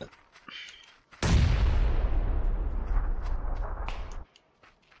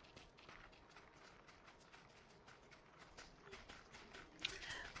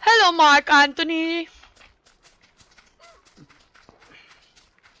 Hello, Mark Anthony.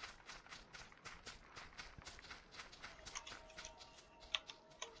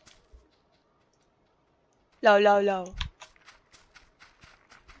 Low, low, low.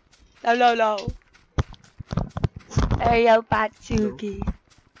 Low, low, low. Aeriel Patsuki.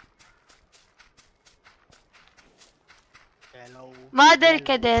 Hello. Model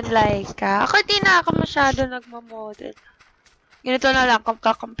ka din, Laika. Ako di na ako masyado nagmamodel. Ganito na lang,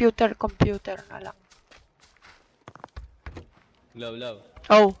 computer na lang. Low, low.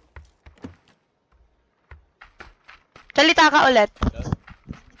 Oh. Salita ka ulit.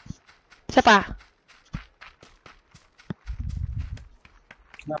 Isa pa.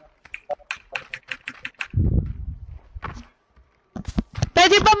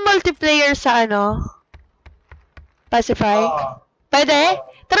 Pwede ba multiplayer sa ano? Pacify? Pwede?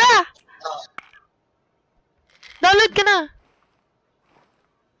 Tara! Download ka na.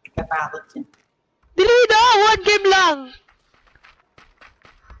 Katakot yan. Dili na! One game lang!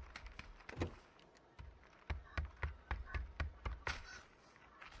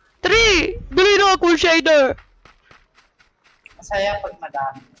 Three! Dili na ako shader! Masaya pag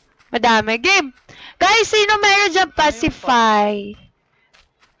madami. Madami. Game! Guys, sino meron dyan Pacify?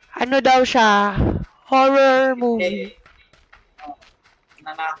 Ano daw siya? Horror movie.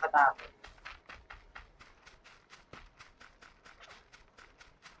 Na nakakatakot.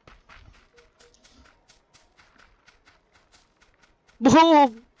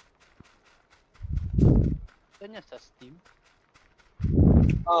 Boom! Saan yan? Sa Steam?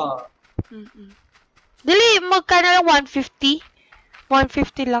 Oo. Dili, magkano lang? 150?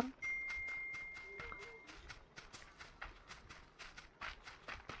 150 lang.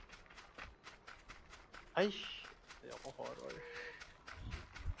 Ay, ayoko horror.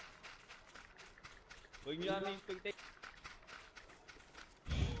 Huwag niyo kami expectate.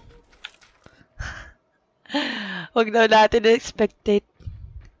 Huwag daw natin na-expectate.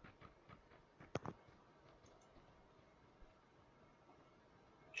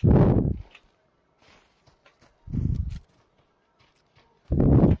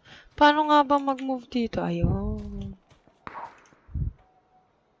 Paano nga ba mag-move dito? Ayun.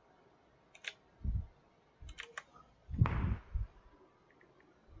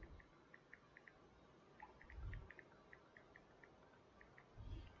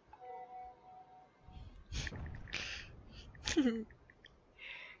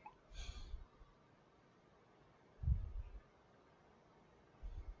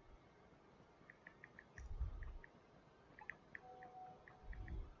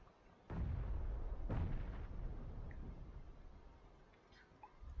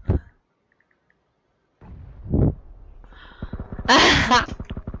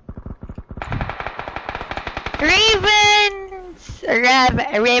 Ravens!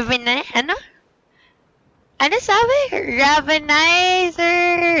 Raven, ano? Ano sabi?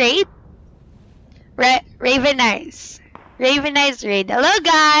 Ravenizer raid? Ravenize. Ravenize raid. Hello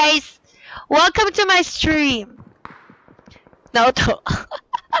guys! Welcome to my stream. No to.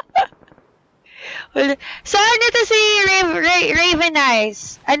 So ano to si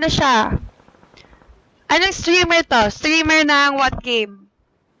Ravenize? Ano siya? Anong streamer to? Streamer ng what game?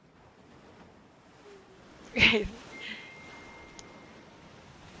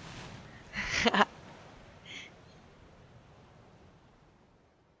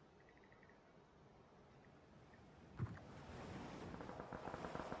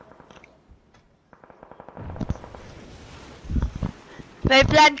 May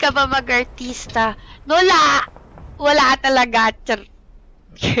plan ka ba mag-artista? Wala! Wala talaga.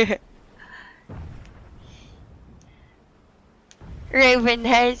 Raven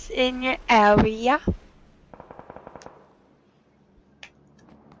Heights in your area?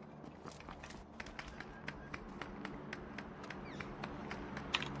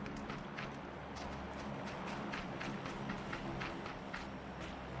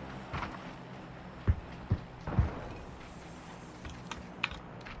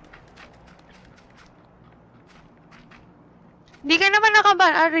 Hindi ka naman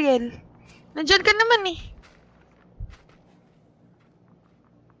nakaban, Ariel. Nandiyan ka naman eh.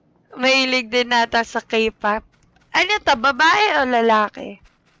 Mahilig din nata sa K-pop. Ano to, babae o lalaki?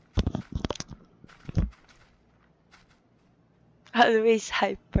 Always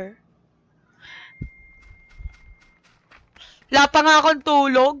hyper. Wala pa nga akong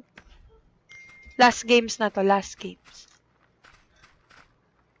tulog. Last games na to, last games.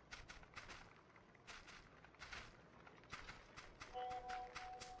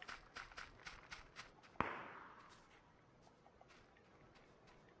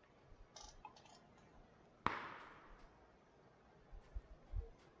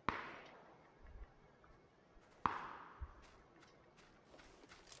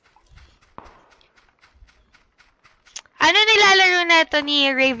 neto ni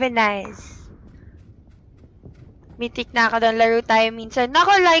Raven Eyes. Mythic na ako doon. Laro tayo minsan.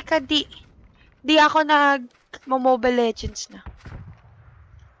 Nako, like, di ako nag-Mobile Legends na.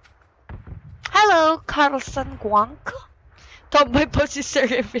 Hello, Carlson Guanc. Tomboy po si Sir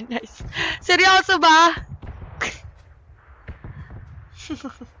Raven Eyes. Seryoso ba?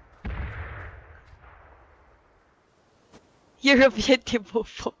 European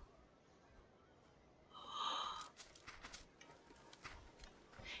Tibofo.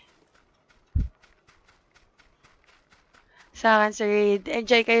 Sa akin, Sir Raid.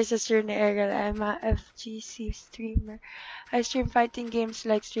 Enjoy kayo sa stream ni Aeriel. I'm a FGC streamer. I stream fighting games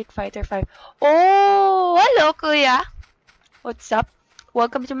like Street Fighter 5. Oh! Hello, kuya! What's up?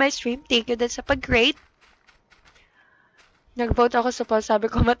 Welcome to my stream. Thank you din sa pag-rate. Nag-vote ako sa poll. Sabi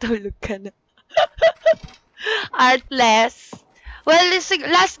ko, matulog ka na. Artless. Well,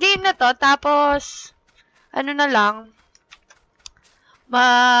 last game na to. Tapos, ano na lang.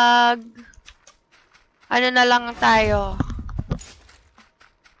 Ano na lang tayo.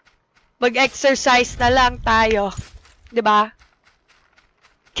 Mag-exercise na lang tayo. 'Di ba?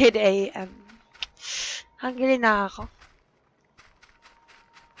 Kid AM. Hungry na ako.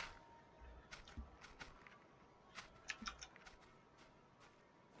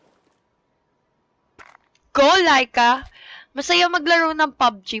 Go, Laika! Masaya maglaro ng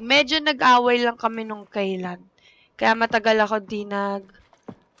PUBG. Medyo nag-away lang kami nung kailan. Kaya matagal ako di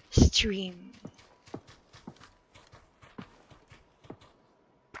nag-stream.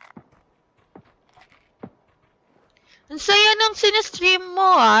 Ang saya nung sinestream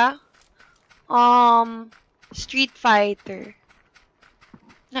mo, ah. Street Fighter.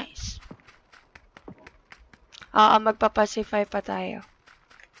 Nice. Magpapacify pa tayo.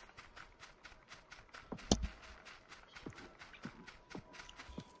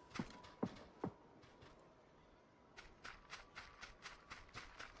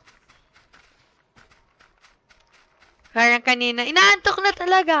 Parang kanina, inaantok na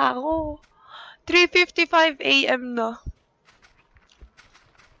talaga ako. 3:55 AM na.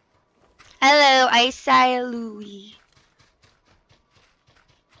 Hello, Isaiah Louie.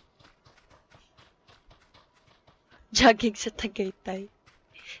 Jogging sa Tagaytay.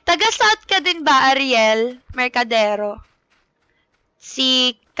 Taga-South ka din ba, Ariel? Mercadero.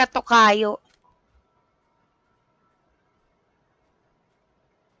 Si Katokayo.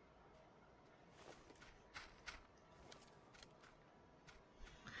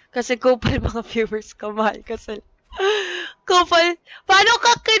 Kasi kupal mga viewers ko, mahal ka sila. Kupal? Paano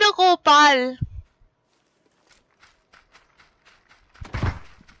ka kinukupal?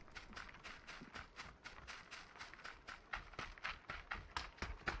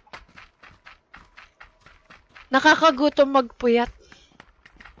 Nakakagutom magpuyat.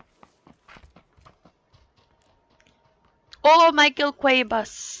 Oo, Michael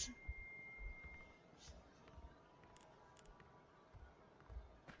Cuevas.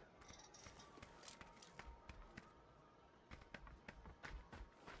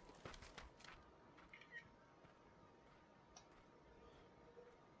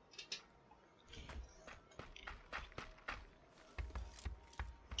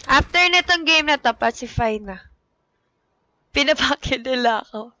 After nitong game na to, pacify na. Pinapakil nila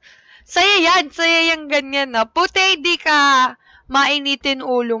ako. Saya yung ganyan na. Puti, hindi ka mainitin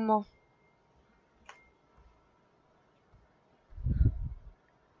ulo mo.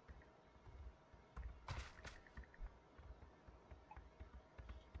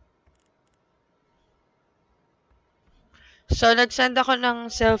 So, nagsend ako ng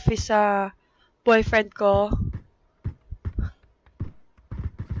selfie sa boyfriend ko.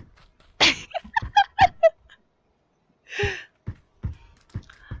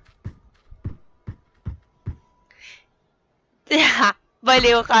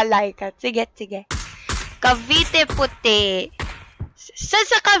 Baliw ka, like. Sige. Cavite puti. Saan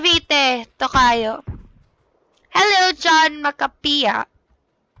sa Cavite? Tokayo. Hello, John Macapia.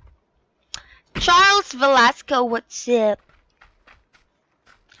 Charles Velasco, what's up?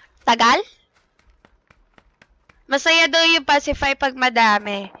 Tagal? Masaya daw yung pacify pag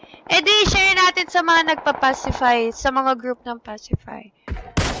madami. Eh di, share natin sa mga nagpa-pacify, sa mga group ng pacify.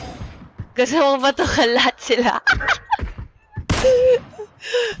 Gusto mo ba ito kalat sila?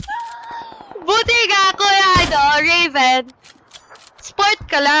 Buti ka, Kuya, Raven. Sport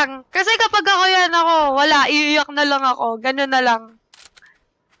ka lang. Kasi kapag ako yan wala, iiyak na lang ako. Ganun na lang.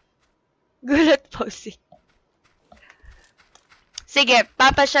 Gulat posing. Sige,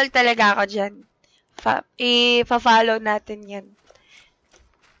 papasyal talaga ako dyan. I-follow natin yan.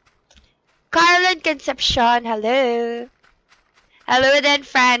 Carlin Concepcion, hello. Hello then,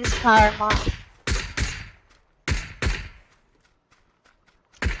 Franz Karma.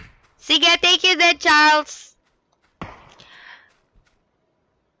 Sige, thank you then, Charles.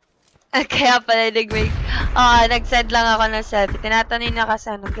 Kaya pala nag-make. Nag-send lang ako ng selfie. Tinatanong na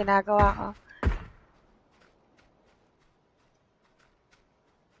kasi anong ginagawa ko.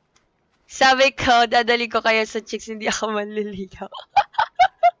 Sabi ko, dadali ko kayo sa chicks, hindi ako manliligaw.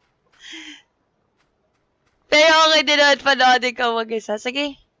 Pero okay din naman panoodin ko mag-isa.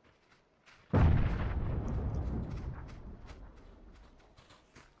 Sige.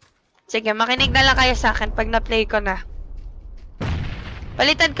 Sige, makinig na lang kayo sa akin pag na-play ko na.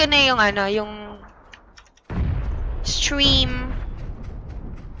 Palitan ko na yung yung stream.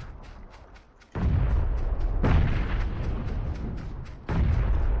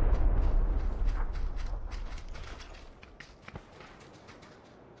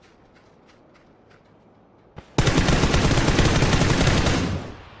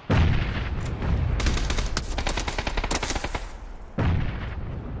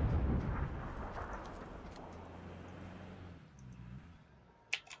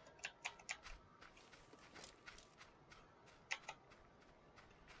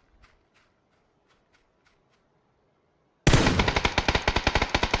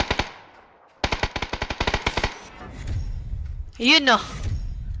 Yun no.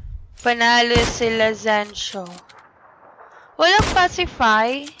 Panalo sila Zancho. Walang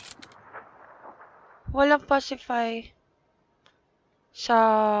pacify. Walang pacify.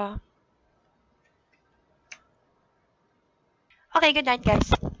 Sa... Okay, good night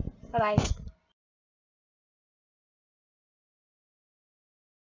guys. Bye-bye.